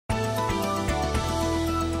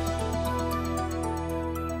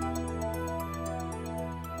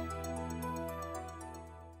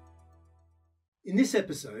In this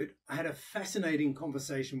episode, I had a fascinating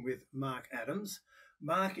conversation with Marc Adams.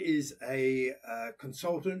 Marc is a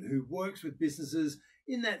consultant who works with businesses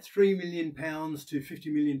in that £3 million to £50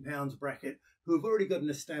 million bracket who have already got an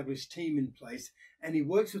established team in place, and he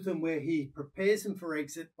works with them where he prepares them for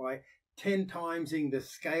exit by 10 timesing the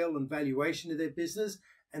scale and valuation of their business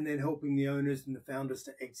and then helping the owners and the founders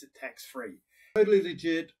to exit tax-free. Totally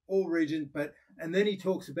legit, all region, and then he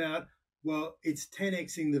talks about, well, it's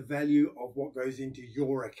 10xing the value of what goes into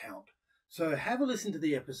your account. So have a listen to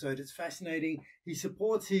the episode. It's fascinating. He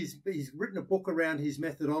supports he's written a book around his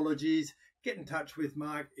methodologies. Get in touch with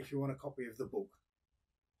Marc if you want a copy of the book.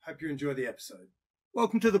 Hope you enjoy the episode.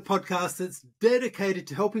 Welcome to the podcast that's dedicated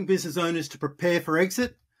to helping business owners to prepare for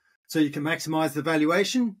exit so you can maximize the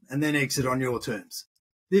valuation and then exit on your terms.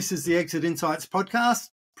 This is the Exit Insights podcast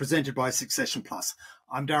presented by Succession Plus.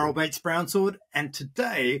 I'm Daryl Bates-Brownsword, and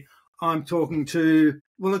today I'm talking to,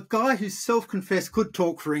 a guy who's self-confessed could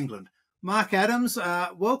talk for England. Marc Adams,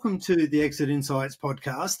 welcome to the Exit Insights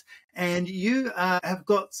podcast. And you have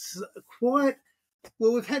got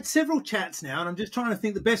we've had several chats now, and I'm just trying to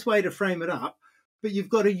think the best way to frame it up. But you've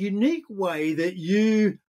got a unique way that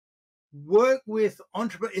you work with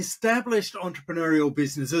established entrepreneurial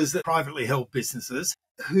businesses, privately held businesses,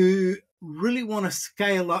 who really want to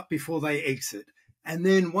scale up before they exit. And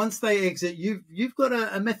then once they exit, you've got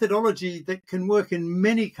a methodology that can work in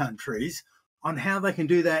many countries on how they can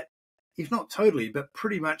do that, if not totally, but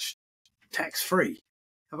pretty much tax-free.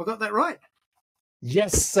 Have I got that right?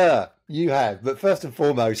 Yes, sir, you have. But first and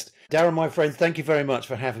foremost, Darren, my friend, thank you very much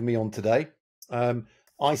for having me on today.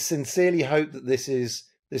 I sincerely hope that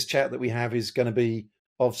this chat that we have is going to be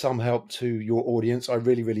of some help to your audience. I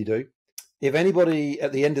really, really do. If anybody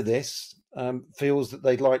at the end of this feels that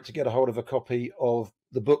they'd like to get a hold of a copy of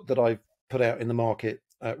the book that I've put out in the market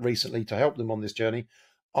recently to help them on this journey,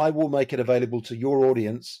 I will make it available to your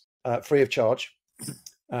audience free of charge.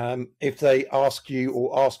 If they ask you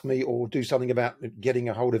or ask me or do something about getting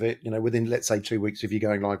a hold of it, within, let's say, 2 weeks, if you're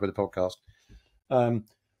going live with the podcast.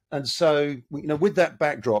 And so, with that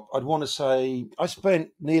backdrop, I'd want to say I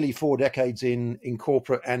spent nearly 4 decades in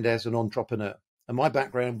corporate and as an entrepreneur. And my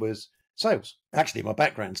background was sales. Actually, my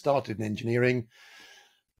background started in engineering,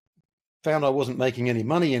 found I wasn't making any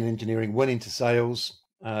money in engineering, went into sales,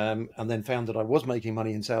 and then found that I was making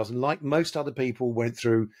money in sales. And like most other people, went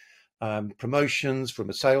through promotions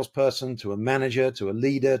from a salesperson to a manager, to a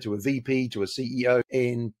leader, to a VP, to a CEO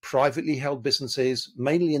in privately held businesses,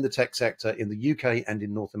 mainly in the tech sector in the UK and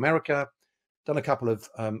in North America. Done a couple of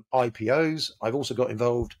IPOs. I've also got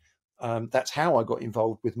involved. That's how I got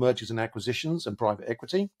involved with mergers and acquisitions and private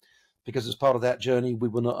equity, because as part of that journey, we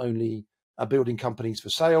were not only building companies for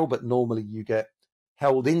sale, but normally you get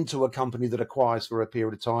held into a company that acquires for a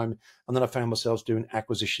period of time. And then I found myself doing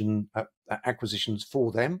acquisitions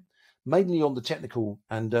for them, mainly on the technical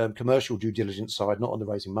and commercial due diligence side, not on the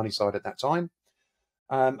raising money side at that time.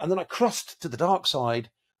 And then I crossed to the dark side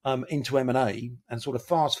into M&A, and sort of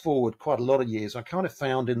fast forward quite a lot of years. I kind of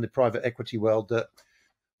found in the private equity world that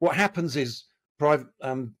what happens is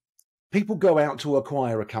people go out to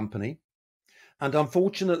acquire a company. And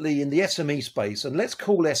unfortunately, in the SME space, and let's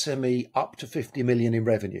call SME up to 50 million in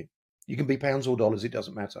revenue. You can be pounds or dollars, it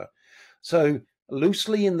doesn't matter. So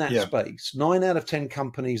loosely in that space, 9 out of 10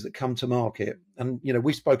 companies that come to market, and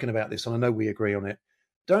we've spoken about this and I know we agree on it,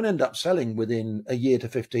 don't end up selling within a year to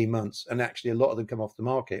 15 months. And actually a lot of them come off the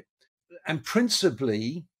market. And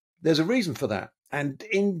principally, there's a reason for that. And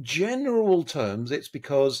in general terms, it's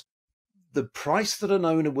because the price that an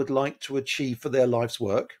owner would like to achieve for their life's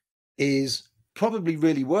work is probably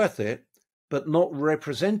really worth it, but not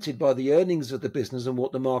represented by the earnings of the business and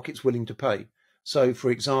what the market's willing to pay. So, for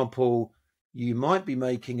example, you might be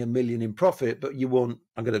making $1 million in profit, but you want,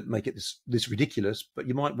 I'm going to make it this ridiculous, but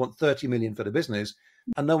you might want 30 million for the business,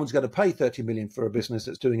 and no one's going to pay 30 million for a business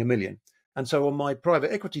that's doing $1 million. And so on my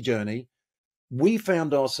private equity journey, we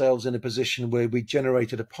found ourselves in a position where we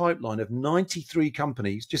generated a pipeline of 93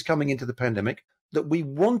 companies just coming into the pandemic that we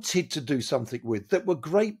wanted to do something with, that were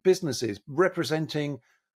great businesses representing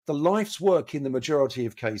the life's work in the majority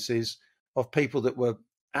of cases of people that were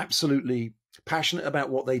absolutely passionate about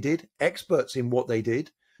what they did, experts in what they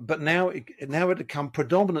did. But now it had come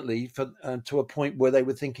predominantly to a point where they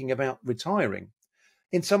were thinking about retiring.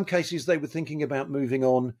 In some cases, they were thinking about moving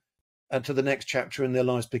on to the next chapter in their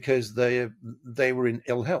lives because they were in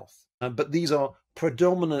ill health. But these are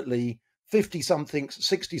predominantly 50-somethings,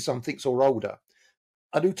 60-somethings or older.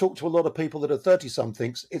 I do talk to a lot of people that are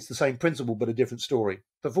 30-somethings. It's the same principle, but a different story.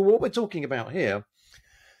 But for what we're talking about here,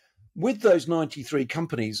 with those 93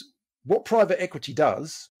 companies, what private equity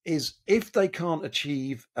does is if they can't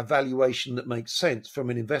achieve a valuation that makes sense from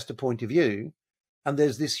an investor point of view, and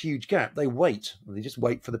there's this huge gap, they wait. They just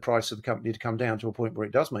wait for the price of the company to come down to a point where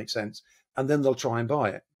it does make sense, and then they'll try and buy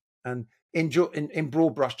it. And in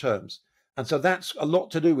broad brush terms. And so that's a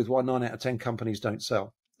lot to do with why 9 out of 10 companies don't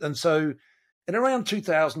sell. And so in around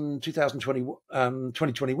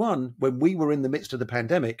 2021, when we were in the midst of the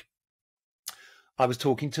pandemic, I was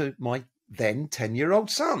talking to my then 10-year-old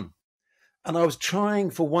son. And I was trying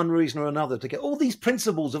for one reason or another to get all these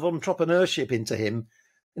principles of entrepreneurship into him,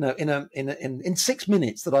 in 6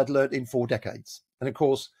 minutes that I'd learned in 4 decades. And of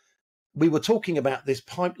course, we were talking about this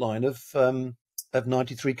pipeline of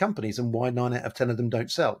 93 companies and why 9 out of 10 of them don't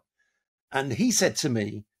sell. And he said to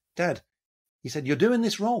me, Dad, he said, you're doing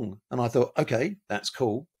this wrong. And I thought, okay, that's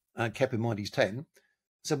cool. I kept in mind he's 10. I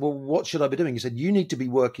said, well, what should I be doing? He said, you need to be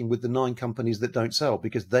working with the 9 companies that don't sell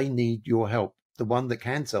because they need your help. The one that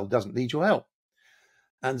can sell doesn't need your help.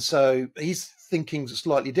 And so he's thinking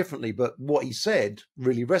slightly differently, but what he said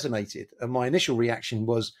really resonated. And my initial reaction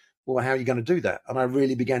was, well, how are you going to do that? And I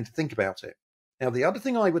really began to think about it. Now, the other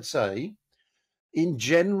thing I would say, in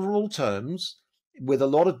general terms, with a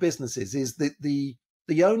lot of businesses, is that the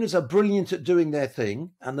owners are brilliant at doing their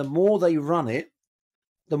thing, and the more they run it,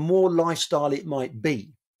 the more lifestyle it might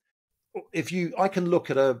be. I can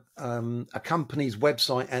look at a company's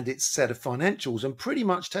website and its set of financials and pretty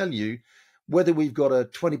much tell you whether we've got a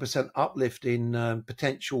 20% uplift in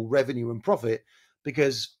potential revenue and profit,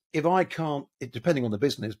 because if I can't, depending on the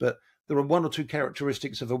business, but there are 1 or 2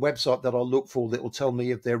 characteristics of a website that I'll look for that will tell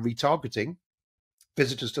me if they're retargeting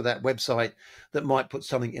visitors to that website that might put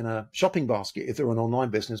something in a shopping basket if they're an online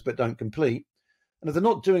business but don't complete. And if they're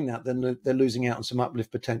not doing that, then they're losing out on some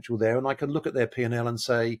uplift potential there. And I can look at their P&L and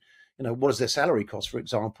say, what is their salary cost, for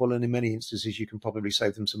example? And in many instances, you can probably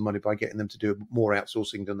save them some money by getting them to do more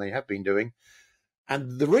outsourcing than they have been doing.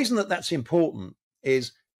 And the reason that that's important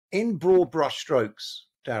is, in broad brush strokes,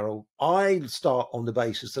 Daryl, I start on the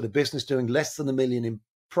basis that a business doing less than $1 million in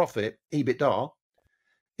profit, EBITDA,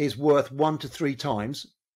 is worth 1 to 3 times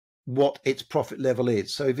what its profit level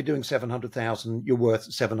is. So if you're doing 700,000, you're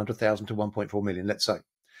worth 700,000 to 1.4 million, let's say.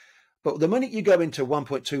 But the minute you go into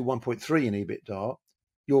 1.2, 1.3 in EBITDA,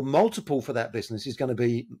 your multiple for that business is going to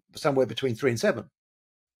be somewhere between 3 and 7.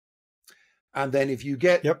 And then if you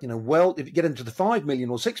get, if you get into the 5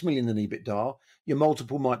 million or 6 million in EBITDA, your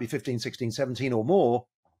multiple might be 15, 16, 17 or more.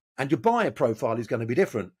 And your buyer profile is going to be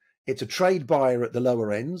different. It's a trade buyer at the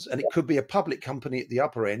lower ends, and it could be a public company at the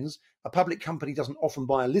upper ends. A public company doesn't often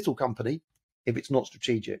buy a little company if it's not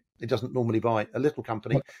strategic. It doesn't normally buy a little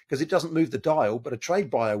company because it doesn't move the dial, but a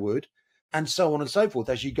trade buyer would, and so on and so forth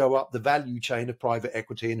as you go up the value chain of private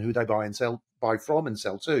equity and who they buy from and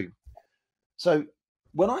sell to. So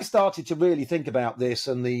when I started to really think about this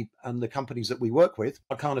and the companies that we work with,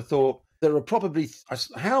 I kind of thought, there are probably,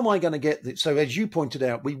 how am I going to get this? So as you pointed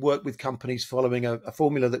out, we work with companies following a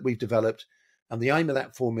formula that we've developed. And the aim of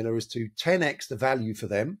that formula is to 10x the value for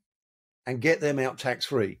them and get them out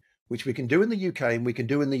tax-free, which we can do in the UK and we can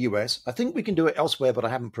do in the US. I think we can do it elsewhere, but I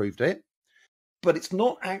haven't proved it. But it's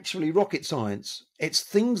not actually rocket science. It's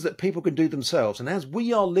things that people can do themselves. And as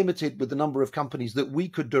we are limited with the number of companies that we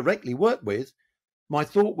could directly work with, my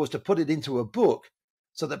thought was to put it into a book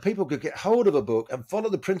so that people could get hold of a book and follow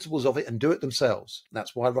the principles of it and do it themselves.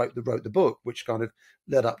 That's why I wrote the book, which kind of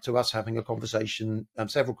led up to us having a conversation,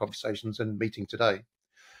 several conversations and meeting today.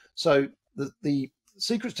 So the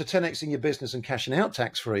secrets to 10xing your business and cashing out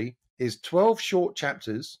tax-free is 12 short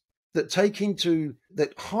chapters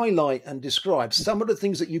that highlight and describe some of the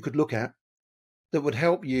things that you could look at that would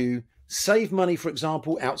help you save money. For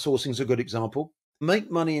example, outsourcing is a good example.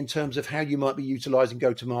 Make money in terms of how you might be utilizing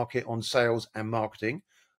go-to-market on sales and marketing.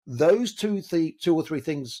 Those two or three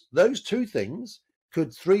things, those 2 things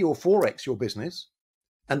could 3 or 4x your business.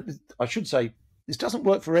 And I should say, this doesn't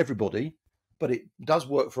work for everybody, but it does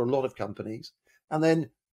work for a lot of companies. And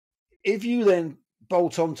then if you then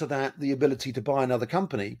bolt onto that the ability to buy another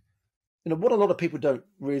company, what a lot of people don't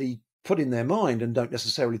really put in their mind and don't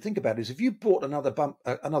necessarily think about is if you bought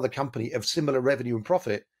another company of similar revenue and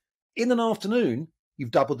profit, in an afternoon,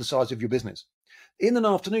 you've doubled the size of your business. In an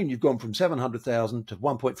afternoon, you've gone from 700,000 to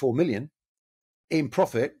 1.4 million in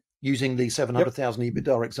profit using the 700,000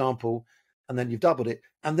 EBITDA example, and then you've doubled it.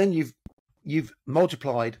 And then you've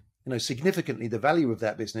multiplied, significantly the value of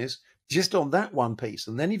that business just on that one piece.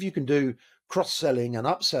 And then if you can do cross-selling and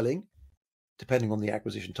upselling, depending on the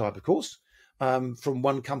acquisition type, of course, from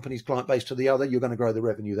one company's client base to the other, you're going to grow the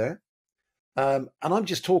revenue there. And I'm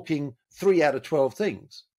just talking 3 out of 12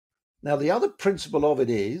 things. Now, the other principle of it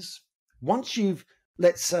is once you've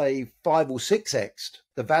let's say 5 or 6x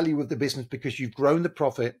the value of the business because you've grown the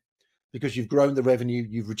profit, because you've grown the revenue,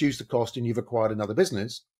 you've reduced the cost, and you've acquired another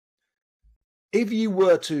business. If you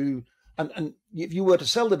were to and if you were to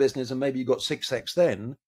sell the business and maybe you got 6x,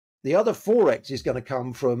 then the other 4x is going to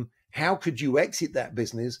come from how could you exit that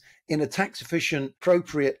business in a tax efficient,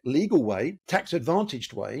 appropriate, legal way, tax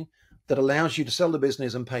advantaged way that allows you to sell the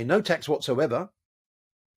business and pay no tax whatsoever,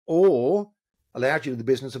 or allows you to the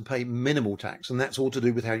business and pay minimal tax. And that's all to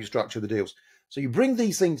do with how you structure the deals. So you bring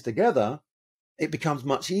these things together, it becomes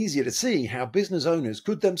much easier to see how business owners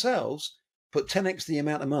could themselves put 10x the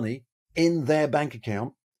amount of money in their bank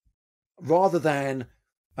account rather than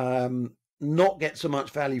not get so much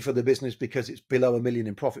value for the business because it's below $1 million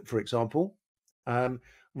in profit, for example,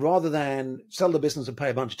 rather than sell the business and pay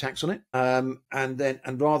a bunch of tax on it.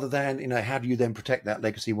 And rather than, how do you then protect that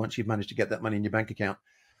legacy once you've managed to get that money in your bank account?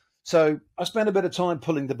 So I spent a bit of time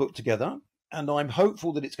pulling the book together, and I'm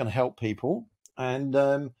hopeful that it's going to help people. And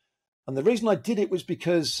the reason I did it was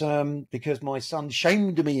because my son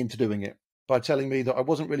shamed me into doing it by telling me that I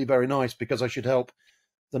wasn't really very nice because I should help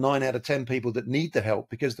the 9 out of 10 people that need the help.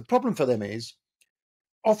 Because the problem for them is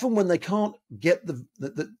often when they can't get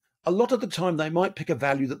a lot of the time they might pick a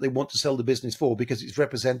value that they want to sell the business for because it's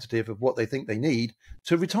representative of what they think they need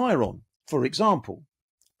to retire on, for example.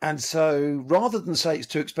 And so rather than say it's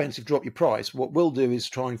too expensive, drop your price, what we'll do is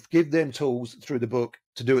try and give them tools through the book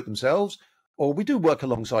to do it themselves. Or we do work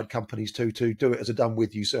alongside companies to do it as a done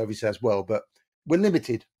with you service as well. But we're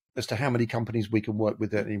limited as to how many companies we can work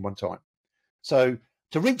with at any one time. So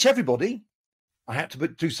to reach everybody, I had to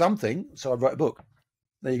do something. So I wrote a book.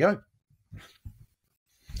 There you go.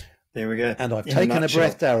 There we go. And I've taken a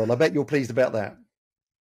breath, Daryl. I bet you're pleased about that.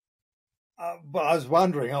 But I was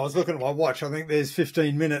wondering, I was looking at my watch. I think there's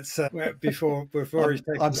 15 minutes before he's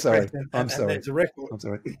taken I'm sorry. I'm sorry. It's a record. I'm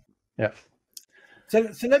sorry. Yeah. So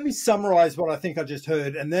let me summarize what I think I just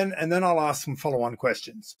heard, and then I'll ask some follow-on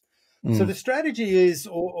questions. So the strategy is,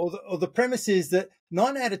 or the premise is that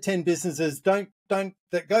 9 out of 10 businesses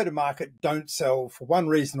that go to market don't sell for one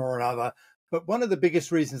reason or another. But one of the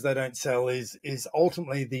biggest reasons they don't sell is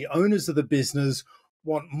ultimately the owners of the business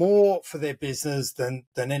want more for their business than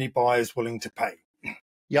any buyer is willing to pay.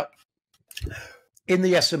 Yep. In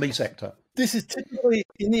the SME sector. This is typically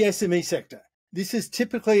in the SME sector. This is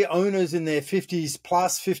typically owners in their 50s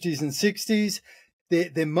plus, 50s and 60s.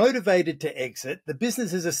 They're motivated to exit. The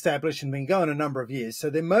business is established and been going a number of years, so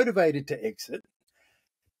they're motivated to exit.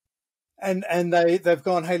 And they've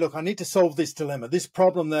gone, hey, look, I need to solve this dilemma, this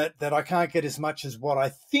problem that I can't get as much as what I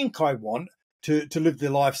think I want to live the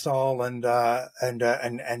lifestyle and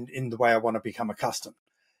in the way I want to become accustomed.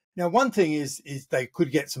 Now, one thing is they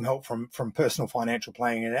could get some help from personal financial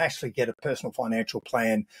planning and actually get a personal financial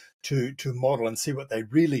plan to model and see what they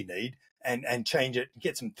really need and change it,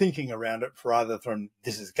 get some thinking around it rather than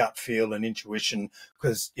this is gut feel and intuition,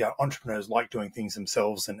 because entrepreneurs like doing things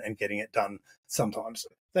themselves and getting it done sometimes.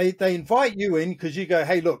 They invite you in because you go,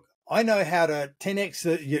 hey, look, I know how to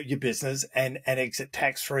 10x your business and exit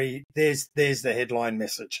tax-free. There's the headline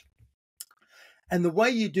message. And the way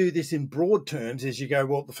you do this in broad terms is you go,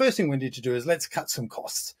 well, the first thing we need to do is let's cut some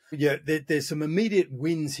costs. There's some immediate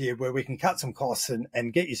wins here where we can cut some costs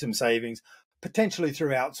and get you some savings, potentially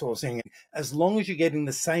through outsourcing, as long as you're getting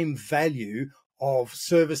the same value of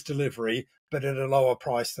service delivery, but at a lower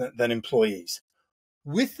price than employees.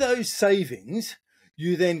 With those savings,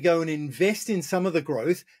 you then go and invest in some of the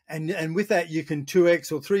growth. And with that, you can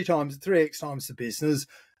 2x or 3x times the business,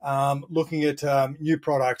 looking at new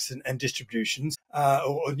products and distributions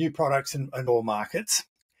or new products and all markets.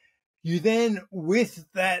 You then, with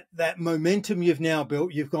that momentum you've now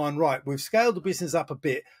built, you've gone, right, we've scaled the business up a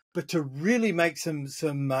bit, but to really make some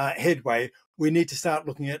headway, we need to start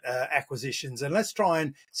looking at acquisitions. And let's try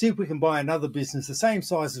and see if we can buy another business the same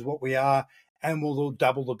size as what we are, and we'll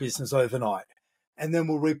double the business overnight. And then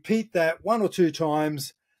we'll repeat that 1 or 2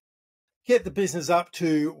 times, get the business up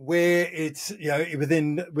to where it's,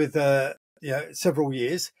 with several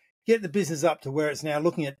years, get the business up to where it's now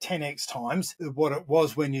looking at 10x times what it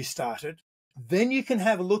was when you started. Then you can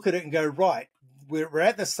have a look at it and go, right, we're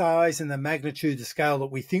at the size and the magnitude, the scale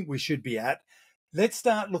that we think we should be at. Let's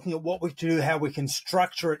start looking at what we can do, how we can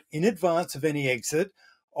structure it in advance of any exit,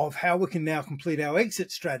 of how we can now complete our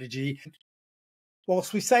exit strategy.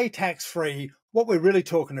 Whilst we say tax-free, what we're really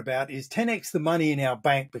talking about is 10x the money in our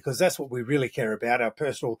bank, because that's what we really care about, our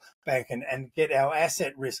personal bank, and get our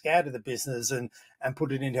asset risk out of the business and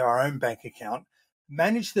put it into our own bank account.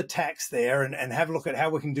 Manage the tax there and have a look at how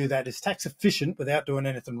we can do that as tax efficient without doing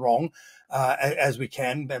anything wrong as we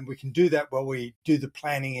can. And we can do that while we do the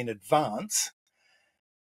planning in advance.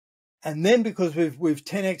 And then because we've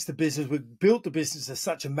 10x the business, we've built the business to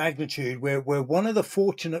such a magnitude where we're one of the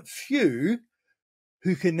fortunate few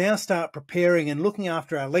who can now start preparing and looking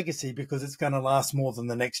after our legacy because it's going to last more than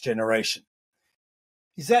the next generation.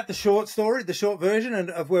 Is that the short story, the short version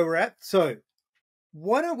of where we're at? So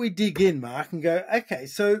why don't we dig in, Mark, and go, okay,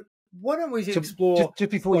 so why don't we explore...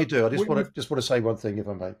 Just before you do, I just want to say one thing, if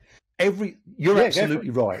I may. You're absolutely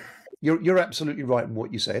right. You're absolutely right in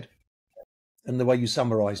what you said and the way you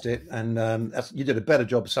summarized it. And you did a better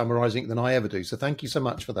job summarizing it than I ever do. So thank you so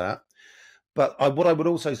much for that. But what I would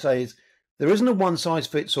also say is there isn't a one size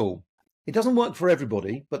fits all. It doesn't work for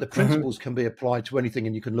everybody, but the principles can be applied to anything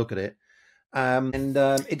and you can look at it.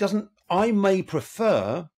 It doesn't, I may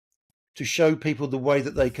prefer to show people the way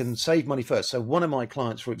that they can save money first. So one of my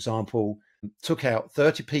clients, for example, took out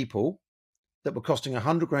 30 people that were costing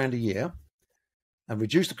 100 grand a year and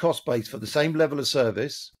reduced the cost base for the same level of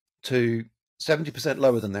service to 70%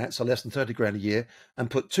 lower than that, so less than 30 grand a year,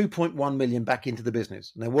 and put 2.1 million back into the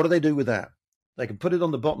business. Now, what do they do with that? They can put it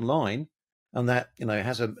on the bottom line, and that,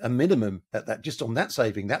 has a minimum at that, just on that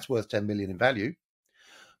saving, that's worth 10 million in value.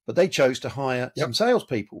 But they chose to hire some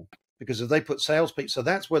salespeople, because if they put salespeople, so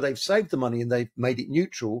that's where they've saved the money and they've made it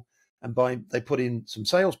neutral. And they put in some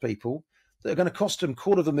salespeople that are going to cost them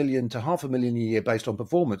 $250,000 to $500,000 a year based on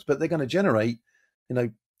performance, but they're going to generate,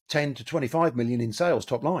 10 to 25 million in sales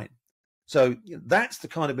top line. So that's the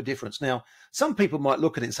kind of a difference. Now, some people might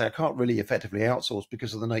look at it and say, I can't really effectively outsource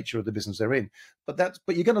because of the nature of the business they're in. But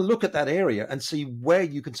you're going to look at that area and see where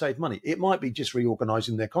you can save money. It might be just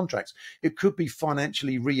reorganizing their contracts. It could be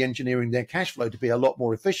financially re-engineering their cash flow to be a lot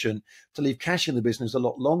more efficient, to leave cash in the business a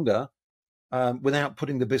lot longer without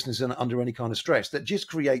putting the business under any kind of stress. That just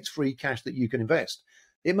creates free cash that you can invest.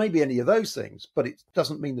 It may be any of those things, but it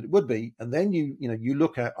doesn't mean that it would be. And then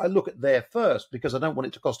I look at there first because I don't want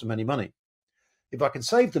it to cost them any money. If I can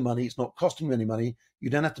save the money, it's not costing me any money.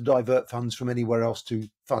 You don't have to divert funds from anywhere else to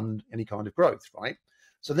fund any kind of growth, right?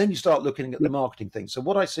 So then you start looking at the marketing thing. So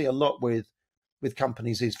what I see a lot with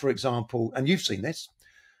companies is, for example, and you've seen this,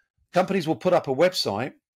 companies will put up a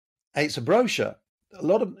website, it's a brochure.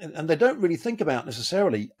 And they don't really think about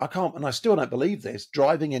necessarily, I still don't believe this,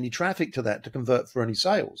 driving any traffic to that to convert for any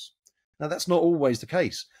sales. Now, that's not always the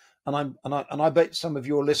case. And I bet some of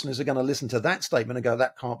your listeners are going to listen to that statement and go,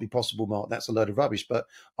 that can't be possible, Mark. That's a load of rubbish. But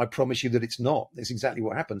I promise you that it's not. It's exactly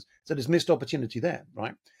what happens. So there's missed opportunity there,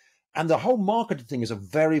 right? And the whole marketing thing is a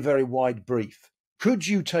very, very wide brief. Could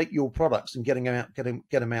you take your products and get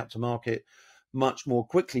them out to market much more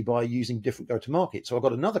quickly by using different go-to-market? So I've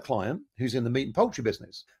got another client who's in the meat and poultry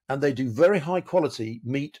business, and they do very high quality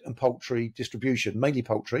meat and poultry distribution, mainly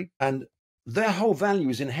poultry. And their whole value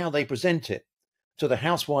is in how they present it to the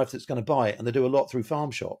housewife that's going to buy it. And they do a lot through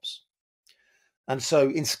farm shops. And so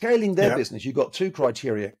in scaling their business, you've got two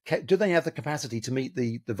criteria. Do they have the capacity to meet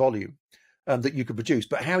the volume that you could produce?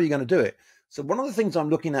 But how are you going to do it? So one of the things I'm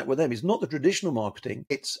looking at with them is not the traditional marketing.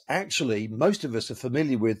 It's actually, most of us are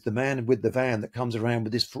familiar with the man with the van that comes around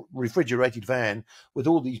with this refrigerated van with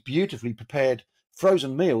all these beautifully prepared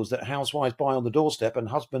frozen meals that housewives buy on the doorstep and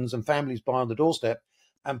husbands and families buy on the doorstep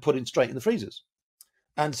and put in straight in the freezers.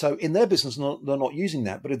 And so in their business, they're not using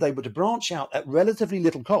that. But if they were to branch out at relatively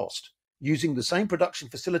little cost, using the same production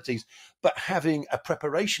facilities, but having a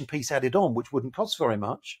preparation piece added on, which wouldn't cost very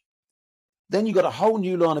much, then you've got a whole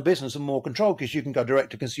new line of business and more control because you can go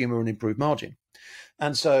direct to consumer and improve margin.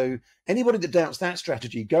 And so anybody that doubts that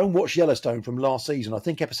strategy, go and watch Yellowstone from last season, I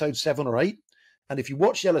think episode 7 or 8. And if you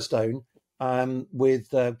watch Yellowstone with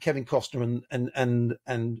Kevin Costner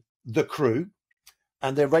and the crew,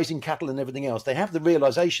 and they're raising cattle and everything else, they have the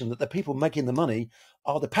realization that the people making the money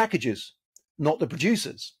are the packagers, not the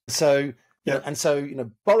producers. So,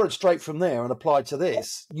 borrowed straight from there and applied to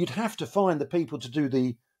this, you'd have to find the people to do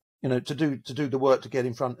the work to get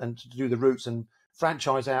in front and to do the routes and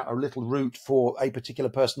franchise out a little route for a particular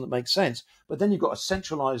person that makes sense. But then you've got a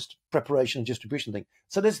centralized preparation and distribution thing.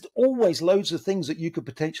 So there's always loads of things that you could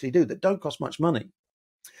potentially do that don't cost much money.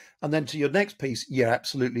 And then to your next piece,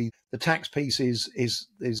 absolutely. The tax piece is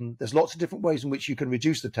there's lots of different ways in which you can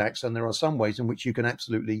reduce the tax, and there are some ways in which you can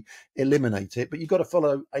absolutely eliminate it. But you've got to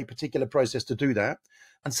follow a particular process to do that.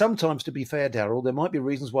 And sometimes, to be fair, Daryl, there might be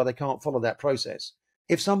reasons why they can't follow that process.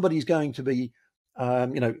 If somebody's going to be,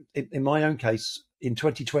 in my own case, in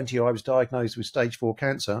 2020, I was diagnosed with stage 4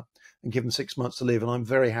 cancer and given 6 months to live. And I'm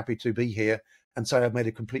very happy to be here and say I've made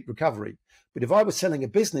a complete recovery. But if I was selling a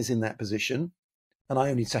business in that position, and I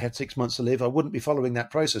only had 6 months to live, I wouldn't be following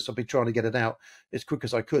that process. I'd be trying to get it out as quick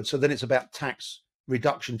as I could. So then it's about tax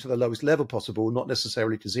reduction to the lowest level possible, not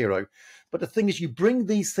necessarily to zero. But the thing is, you bring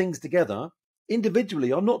these things together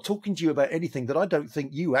individually, I'm not talking to you about anything that I don't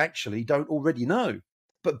think you actually don't already know.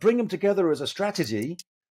 But bring them together as a strategy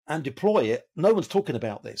and deploy it. No one's talking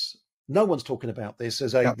about this. No one's talking about this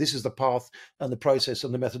as this is the path and the process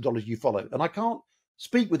and the methodology you follow. And I can't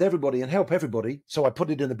speak with everybody and help everybody, so I put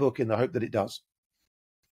it in the book in the hope that it does.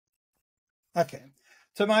 Okay.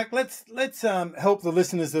 So, Mark, let's help the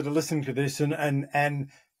listeners that are listening to this and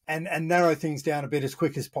narrow things down a bit as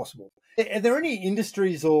quick as possible. Are there any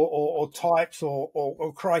industries or types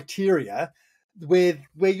or criteria where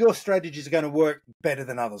your strategies are going to work better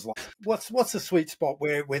than others? Like, what's the sweet spot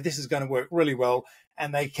where this is going to work really well,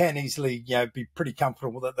 and they can easily be pretty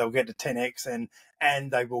comfortable that they'll get to 10x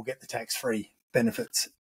and they will get the tax-free benefits?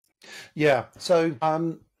 Yeah. So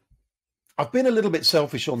I've been a little bit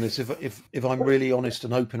selfish on this, if I'm really honest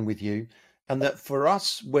and open with you, and that for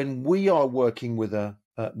us, when we are working with a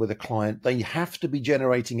client, they have to be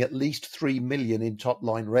generating at least 3 million in top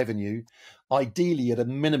line revenue, ideally at a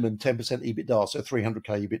minimum 10% EBITDA, so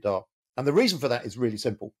 300k EBITDA. And the reason for that is really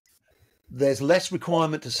simple. There's less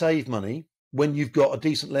requirement to save money when you've got a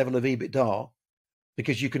decent level of EBITDA,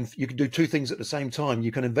 because you can do two things at the same time.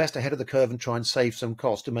 You can invest ahead of the curve and try and save some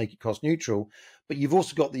cost to make it cost neutral, but you've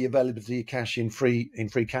also got the availability of cash in free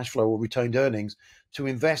cash flow or retained earnings to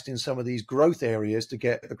invest in some of these growth areas to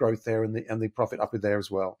get the growth there and the profit up there as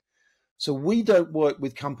well. So we don't work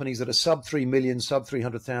with companies that are sub 3 million, sub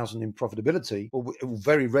 300,000 in profitability, or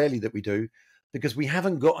very rarely that we do, because we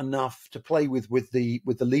haven't got enough to play with the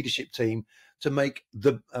leadership team to make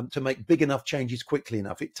big enough changes quickly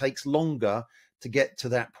enough. It takes longer to get to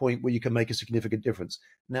that point where you can make a significant difference.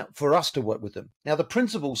 Now, for us to work with them. Now, the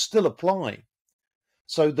principles still apply.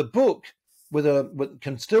 So the book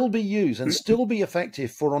can still be used and still be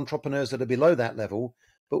effective for entrepreneurs that are below that level,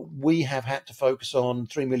 but we have had to focus on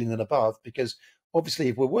 3 million and above, because obviously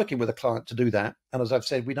if we're working with a client to do that, and as I've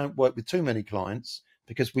said, we don't work with too many clients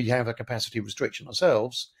because we have a capacity restriction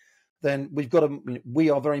ourselves, then we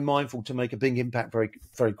are very mindful to make a big impact very,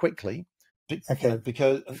 very quickly. Okay.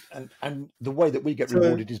 Because and the way that we get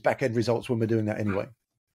rewarded is back end results when we're doing that anyway.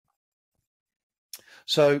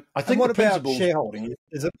 So I think what about shareholding?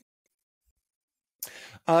 Does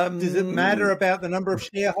it matter about the number of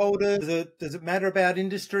shareholders? Does it matter about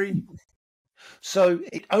industry? So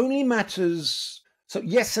it only matters. So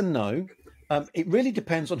yes and no. It really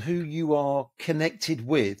depends on who you are connected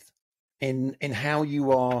with in how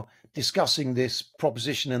you are discussing this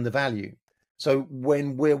proposition and the value. So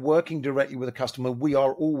when we're working directly with a customer, we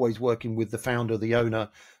are always working with the founder, the owner,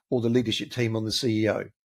 or the leadership team on the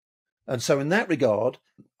CEO. And so in that regard,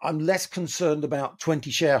 I'm less concerned about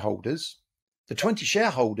 20 shareholders. The 20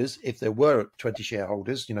 shareholders, if there were 20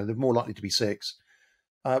 shareholders, they're more likely to be 6,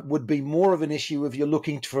 would be more of an issue if you're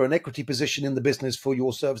looking for an equity position in the business for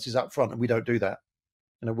your services up front. And we don't do that.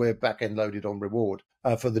 We're back end loaded on reward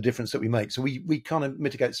for the difference that we make. So we kind of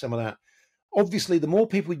mitigate some of that. Obviously, the more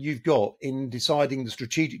people you've got in deciding the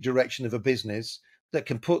strategic direction of a business that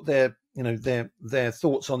can put their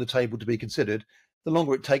thoughts on the table to be considered, the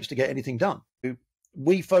longer it takes to get anything done.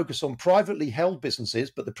 We focus on privately held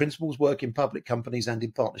businesses, but the principles work in public companies and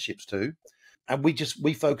in partnerships too. And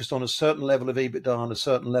we focus on a certain level of EBITDA and a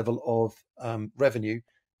certain level of revenue.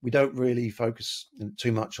 We don't really focus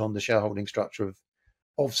too much on the shareholding structure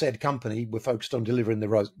of said company. We're focused on delivering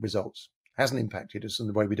the results. Hasn't impacted us in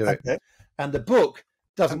the way we do it. And the book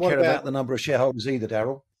doesn't care about the number of shareholders either,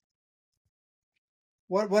 Daryl.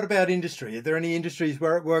 What about industry? Are there any industries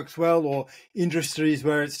where it works well, or industries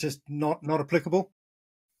where it's just not applicable?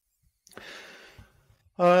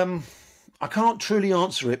 I can't truly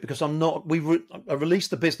answer it because I'm not. I released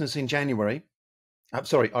the business in January.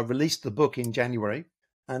 I released the book in January,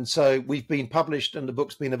 and so we've been published, and the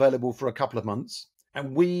book's been available for a couple of months.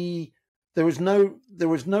 And there is no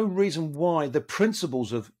reason why the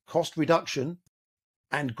principles of cost reduction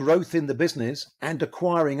and growth in the business and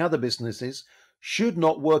acquiring other businesses should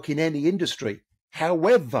not work in any industry.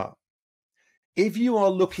 However, if you are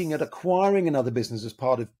looking at acquiring another business as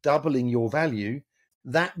part of doubling your value,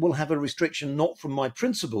 that will have a restriction not from my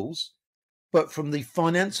principles, but from the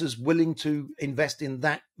financiers willing to invest in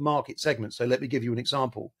that market segment. So let me give you an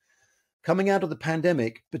example. Coming out of the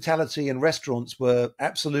pandemic, hospitality and restaurants were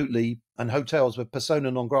and hotels were persona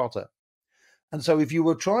non grata. And so if you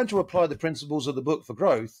were trying to apply the principles of the book for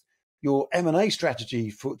growth, your M&A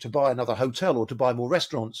strategy to buy another hotel or to buy more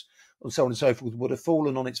restaurants and so on and so forth would have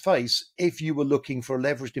fallen on its face if you were looking for a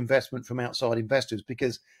leveraged investment from outside investors,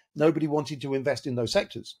 because nobody wanted to invest in those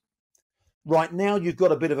sectors. Right now, you've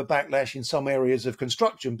got a bit of a backlash in some areas of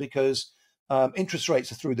construction because interest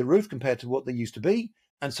rates are through the roof compared to what they used to be.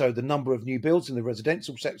 And so the number of new builds in the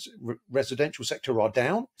residential sector are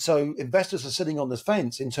down. So investors are sitting on the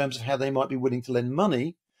fence in terms of how they might be willing to lend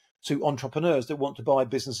money to entrepreneurs that want to buy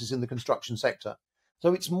businesses in the construction sector.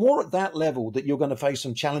 So it's more at that level that you're going to face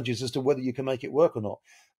some challenges as to whether you can make it work or not.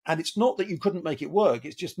 And it's not that you couldn't make it work.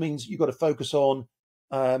 It just means you've got to focus on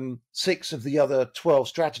 6 of the other 12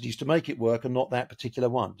 strategies to make it work and not that particular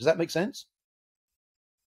one. Does that make sense?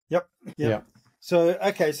 Yep. Yeah. So,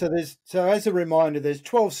 okay. So as a reminder, there's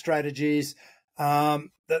 12 strategies. That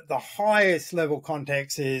the highest level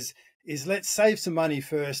context is let's save some money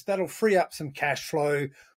first. That'll free up some cash flow.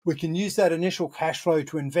 We can use that initial cash flow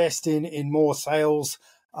to invest in more sales,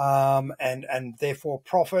 and therefore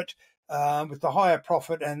profit. With the higher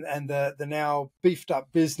profit and the now beefed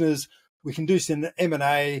up business, we can do some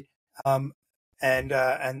M&A, and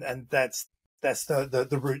that's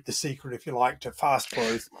the route, the secret, if you like, to fast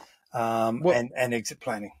growth, and exit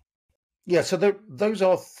planning. Yeah, so those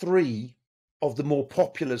are 3 of the more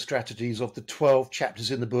popular strategies of the 12 chapters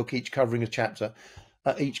in the book, each covering a chapter,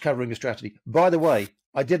 each covering a strategy. By the way,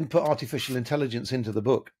 I didn't put artificial intelligence into the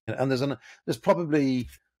book, and there's probably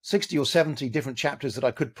 60 or 70 different chapters that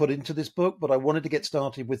I could put into this book, but I wanted to get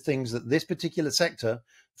started with things that this particular sector,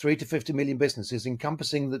 3 to 50 million businesses,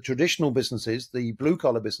 encompassing the traditional businesses, the blue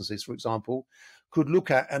collar businesses, for example, could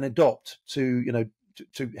look at and adopt to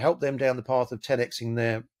help them down the path of 10xing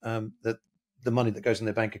their the money that goes in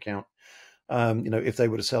their bank account, if they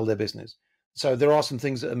were to sell their business. So there are some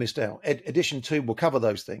things that are missed out. Edition 2 will cover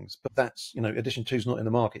those things, but that's, edition 2 is not in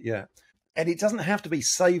the market yet. And it doesn't have to be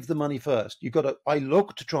save the money first. I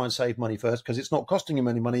look to try and save money first because it's not costing him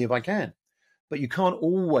any money if I can. But you can't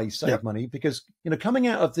always save money because, coming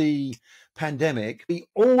out of the pandemic,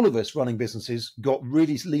 all of us running businesses got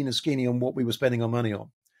really lean and skinny on what we were spending our money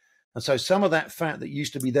on. And so some of that fat that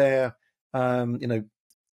used to be there, in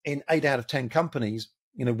 8 out of 10 companies,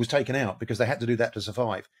 was taken out because they had to do that to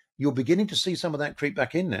survive. You're beginning to see some of that creep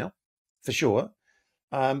back in now, for sure.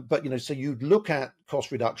 But, so you look at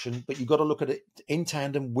cost reduction, but you've got to look at it in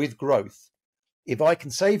tandem with growth. If I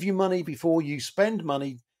can save you money before you spend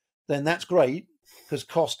money, then that's great because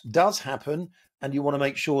cost does happen and you want to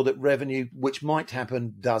make sure that revenue, which might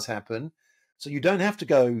happen, does happen. So you don't have to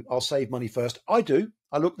go, I'll save money first. I do.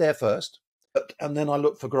 I look there first, and then I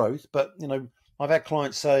look for growth. But, I've had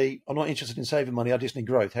clients say, I'm not interested in saving money. I just need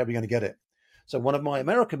growth. How are we going to get it? So one of my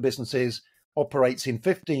American businesses operates in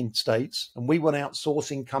 15 states, and we went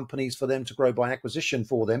outsourcing companies for them to grow by acquisition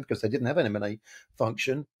for them because they didn't have an M&A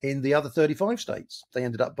function in the other 35 states. They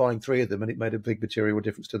ended up buying 3 of them, and it made a big material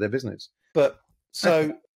difference to their business. But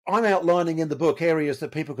so I'm outlining in the book areas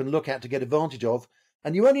that people can look at to get advantage of,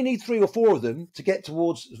 and you only need 3 or 4 of them to get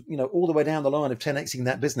towards, all the way down the line of 10xing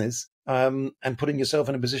that business, and putting yourself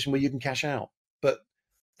in a position where you can cash out. But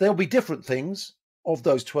there'll be different things of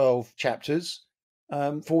those 12 chapters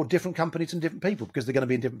for different companies and different people because they're going to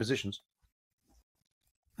be in different positions.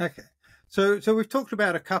 Okay. So we've talked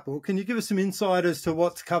about a couple. Can you give us some insight as to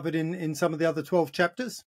what's covered in some of the other 12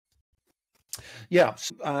 chapters? Yeah.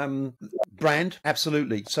 Brand,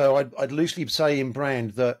 absolutely. So I'd loosely say in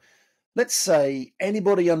brand that, let's say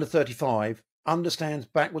anybody under 35 understands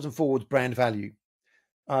backwards and forwards brand value.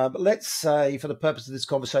 But let's say, for the purpose of this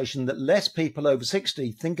conversation, that less people over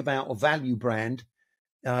 60 think about or value brand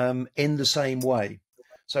in the same way.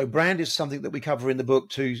 So brand is something that we cover in the book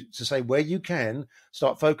to say where you can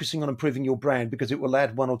start focusing on improving your brand because it will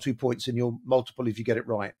add 1 or 2 points in your multiple if you get it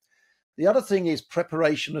right. The other thing is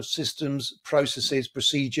preparation of systems, processes,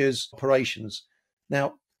 procedures, operations.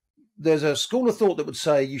 Now, there's a school of thought that would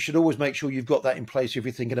say you should always make sure you've got that in place if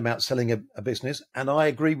you're thinking about selling a business. And I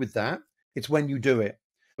agree with that. It's when you do it.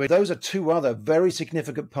 But those are 2 other very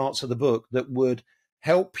significant parts of the book that would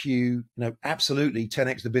help you, absolutely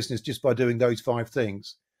 10x the business just by doing those 5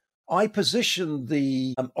 things. I position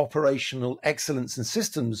the operational excellence and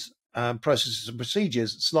systems processes and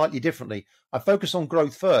procedures slightly differently. I focus on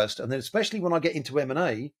growth first, and then especially when I get into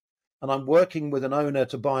M&A and I'm working with an owner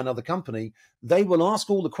to buy another company, they will ask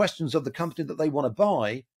all the questions of the company that they want to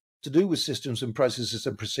buy to do with systems and processes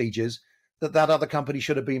and procedures that other company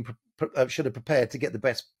should have prepared to get the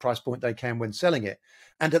best price point they can when selling it.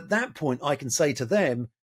 And at that point, I can say to them,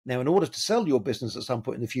 now, in order to sell your business at some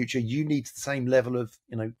point in the future, you need the same level of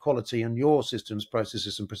quality in your systems,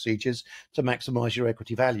 processes, and procedures to maximize your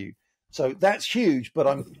equity value. So that's huge, but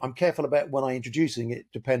I'm careful about when I'm introducing it,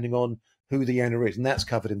 depending on who the owner is, and that's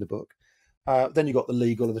covered in the book. Then you've got the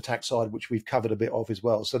legal and the tax side, which we've covered a bit of as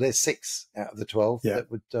well. So there's 6 out of the 12 that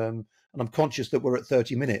would. And I'm conscious that we're at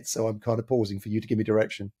 30 minutes, so I'm kind of pausing for you to give me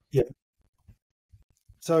direction. Yeah.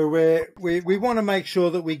 So we want to make sure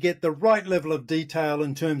that we get the right level of detail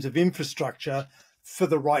in terms of infrastructure for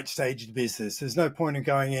the right stage of the business. There's no point in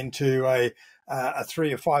going into a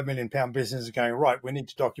 £3 or £5 million business and going, right, we need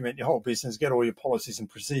to document your whole business, get all your policies and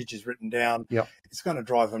procedures written down. Yeah. It's going to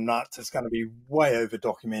drive them nuts. It's going to be way over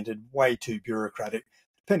documented, way too bureaucratic,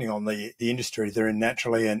 depending on the industry they're in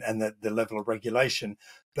naturally and the level of regulation.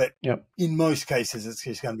 But in most cases, it's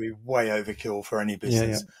just going to be way overkill for any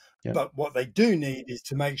business. Yeah. But what they do need is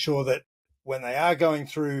to make sure that when they are going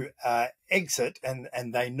through exit and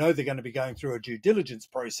they know they're going to be going through a due diligence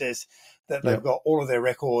process, that they've got all of their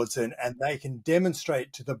records and they can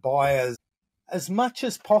demonstrate to the buyers as much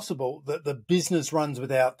as possible that the business runs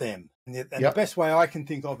without them. And the best way I can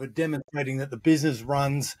think of demonstrating that the business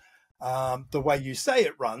runs the way you say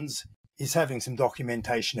it runs is having some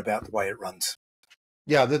documentation about the way it runs.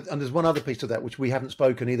 Yeah, and there's one other piece to that which we haven't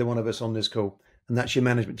spoken, either one of us, on this call, and that's your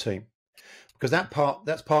management team. Because that's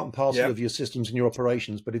part and parcel of your systems and your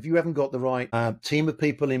operations. But if you haven't got the right team of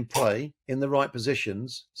people in play in the right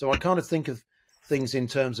positions, so I kind of think of things in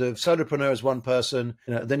terms of solopreneur as one person,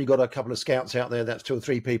 then you've got a couple of scouts out there, that's 2 or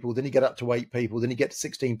 3 people, then you get up to 8 people, then you get to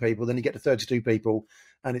 16 people, then you get to 32 people,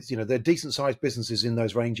 and it's they're decent sized businesses in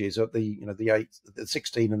those ranges of the 8, the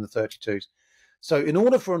 16 and the 32s. So in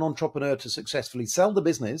order for an entrepreneur to successfully sell the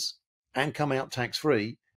business and come out tax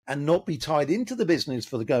free, and not be tied into the business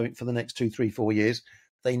for the next 2, 3, 4 years,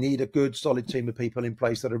 they need a good, solid team of people in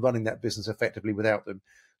place that are running that business effectively without them.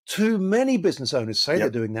 Too many business owners say they're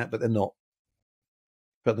doing that, but they're not.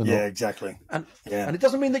 Yeah, exactly. And it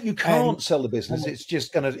doesn't mean that you can't sell the business. It's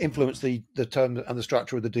just going to influence the term and the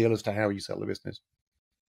structure of the deal as to how you sell the business.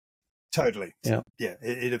 Totally. Yeah.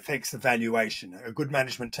 It affects the valuation. A good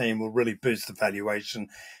management team will really boost the valuation,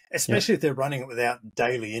 especially if they're running it without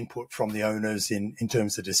daily input from the owners in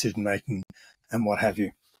terms of decision making and what have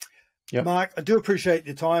you. Yep. Mark, I do appreciate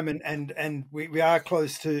your time, and we are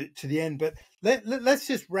close to the end, but let's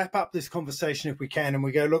just wrap up this conversation if we can, and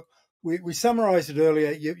we go, look, we summarized it earlier.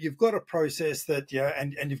 You've got a process that,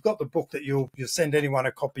 and you've got the book that you'll send anyone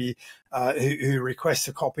a copy who requests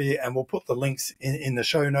a copy, and we'll put the links in the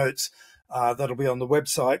show notes. That'll be on the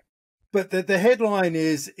website. But the headline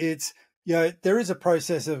is, there is a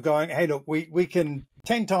process of going, hey, look, we can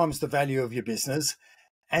 10 times the value of your business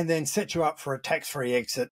and then set you up for a tax-free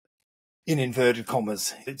exit in inverted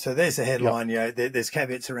commas. So there's a headline, there's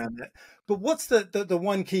caveats around that. But what's the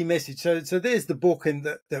one key message? So there's the book and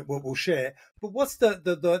that we'll share. But what's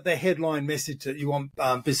the headline message that you want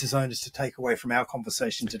business owners to take away from our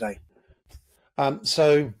conversation today?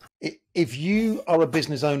 So if you are a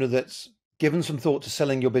business owner that's given some thought to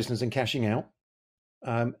selling your business and cashing out,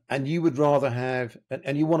 and you would rather have,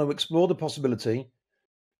 and you want to explore the possibility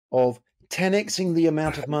of 10xing the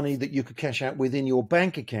amount of money that you could cash out within your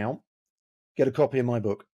bank account, get a copy of my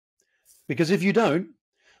book. Because if you don't,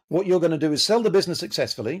 what you're going to do is sell the business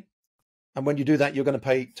successfully. And when you do that, you're going to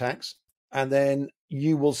pay tax. And then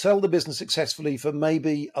you will sell the business successfully for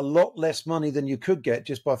maybe a lot less money than you could get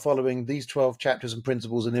just by following these 12 chapters and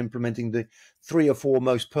principles and implementing the 3 or 4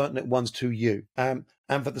 most pertinent ones to you. And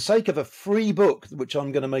for the sake of a free book, which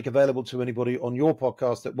I'm going to make available to anybody on your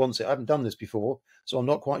podcast that wants it, I haven't done this before, so I'm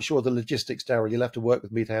not quite sure the logistics, Darryl. You'll have to work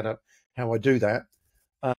with me to how I do that.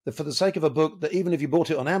 For the sake of a book that even if you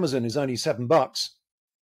bought it on Amazon is only $7,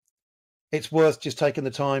 it's worth just taking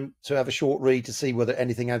the time to have a short read to see whether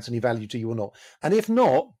anything adds any value to you or not. And if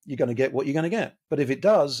not, you're going to get what you're going to get. But if it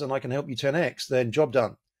does, and I can help you 10x, then job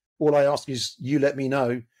done. All I ask is you let me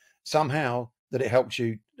know somehow that it helps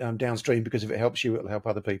you downstream, because if it helps you, it'll help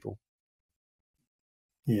other people.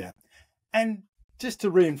 Yeah. And just to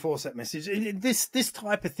reinforce that message, this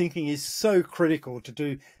type of thinking is so critical to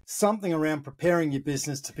do something around preparing your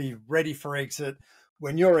business to be ready for exit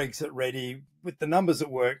when you're exit ready with the numbers that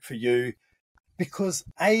work for you, because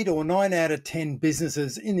 8 or 9 out of 10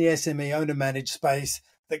 businesses in the SME owner managed space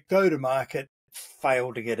that go to market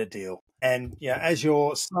fail to get a deal. And as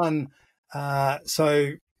your son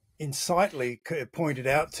so insightfully pointed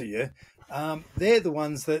out to you, they're the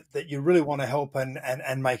ones that you really want to help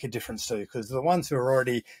and make a difference to, because the ones who are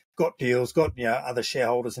already got deals, got other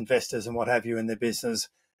shareholders, investors, and what have you in their business,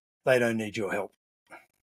 they don't need your help.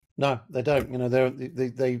 No, they don't.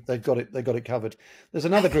 They've got it covered. There's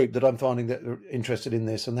another group that I'm finding that are interested in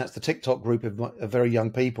this, and that's the TikTok group of very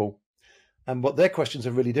young people. And what their questions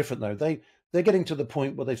are really different, though. They're getting to the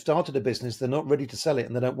point where they've started a business, they're not ready to sell it,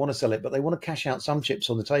 and they don't want to sell it, but they want to cash out some chips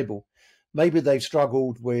on the table. Maybe they've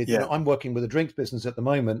struggled with. I'm working with a drinks business at the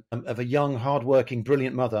moment of a young, hardworking,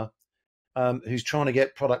 brilliant mother who's trying to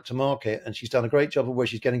get product to market, and she's done a great job of where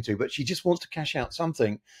she's getting to, but she just wants to cash out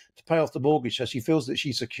something to pay off the mortgage, so she feels that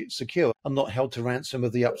she's secure and not held to ransom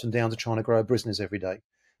of the ups and downs of trying to grow a business every day.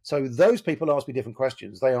 So those people ask me different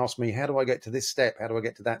questions. They ask me, how do I get to this step? How do I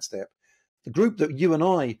get to that step? The group that you and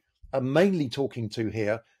I are mainly talking to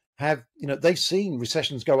here have, they've seen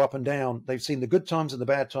recessions go up and down. They've seen the good times and the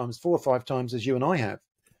bad times 4 or 5 times as you and I have.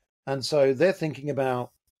 And so they're thinking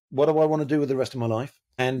about, what do I want to do with the rest of my life?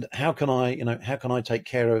 And how can I take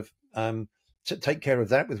care of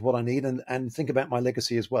that with what I need, and think about my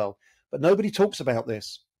legacy as well. But nobody talks about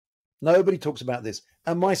this. Nobody talks about this.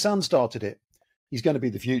 And my son started it. He's going to be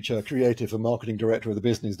the future creative and marketing director of the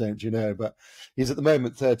business, don't you know? But he's at the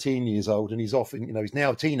moment 13 years old, and he's often, he's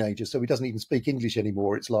now a teenager, so he doesn't even speak English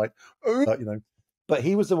anymore. It's like, But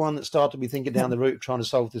he was the one that started me thinking down the route of trying to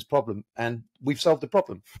solve this problem, and we've solved the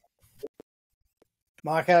problem.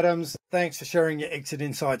 Marc Adams, thanks for sharing your exit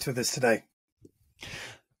insights with us today.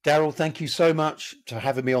 Daryl, thank you so much for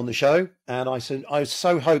having me on the show, and I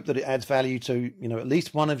so hope that it adds value to at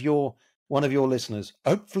least one of your listeners.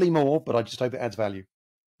 Hopefully more, but I just hope it adds value.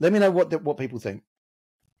 Let me know what people think.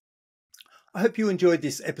 I hope you enjoyed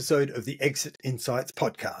this episode of the Exit Insights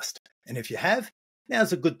podcast, and if you have,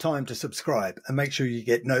 now's a good time to subscribe and make sure you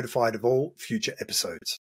get notified of all future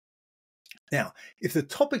episodes. Now, if the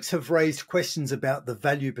topics have raised questions about the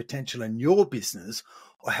value potential in your business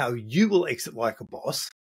or how you will exit like a boss,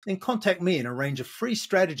 then contact me and arrange a free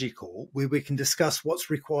strategy call where we can discuss what's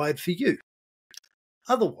required for you.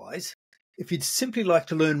 Otherwise, if you'd simply like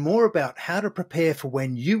to learn more about how to prepare for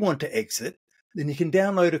when you want to exit, then you can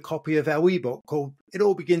download a copy of our ebook called It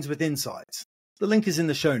All Begins with Insights. The link is in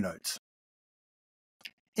the show notes.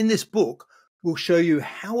 In this book, we'll show you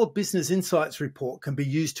how a business insights report can be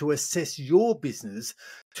used to assess your business,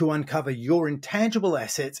 to uncover your intangible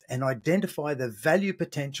assets and identify the value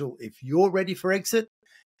potential if you're ready for exit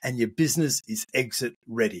and your business is exit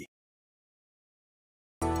ready.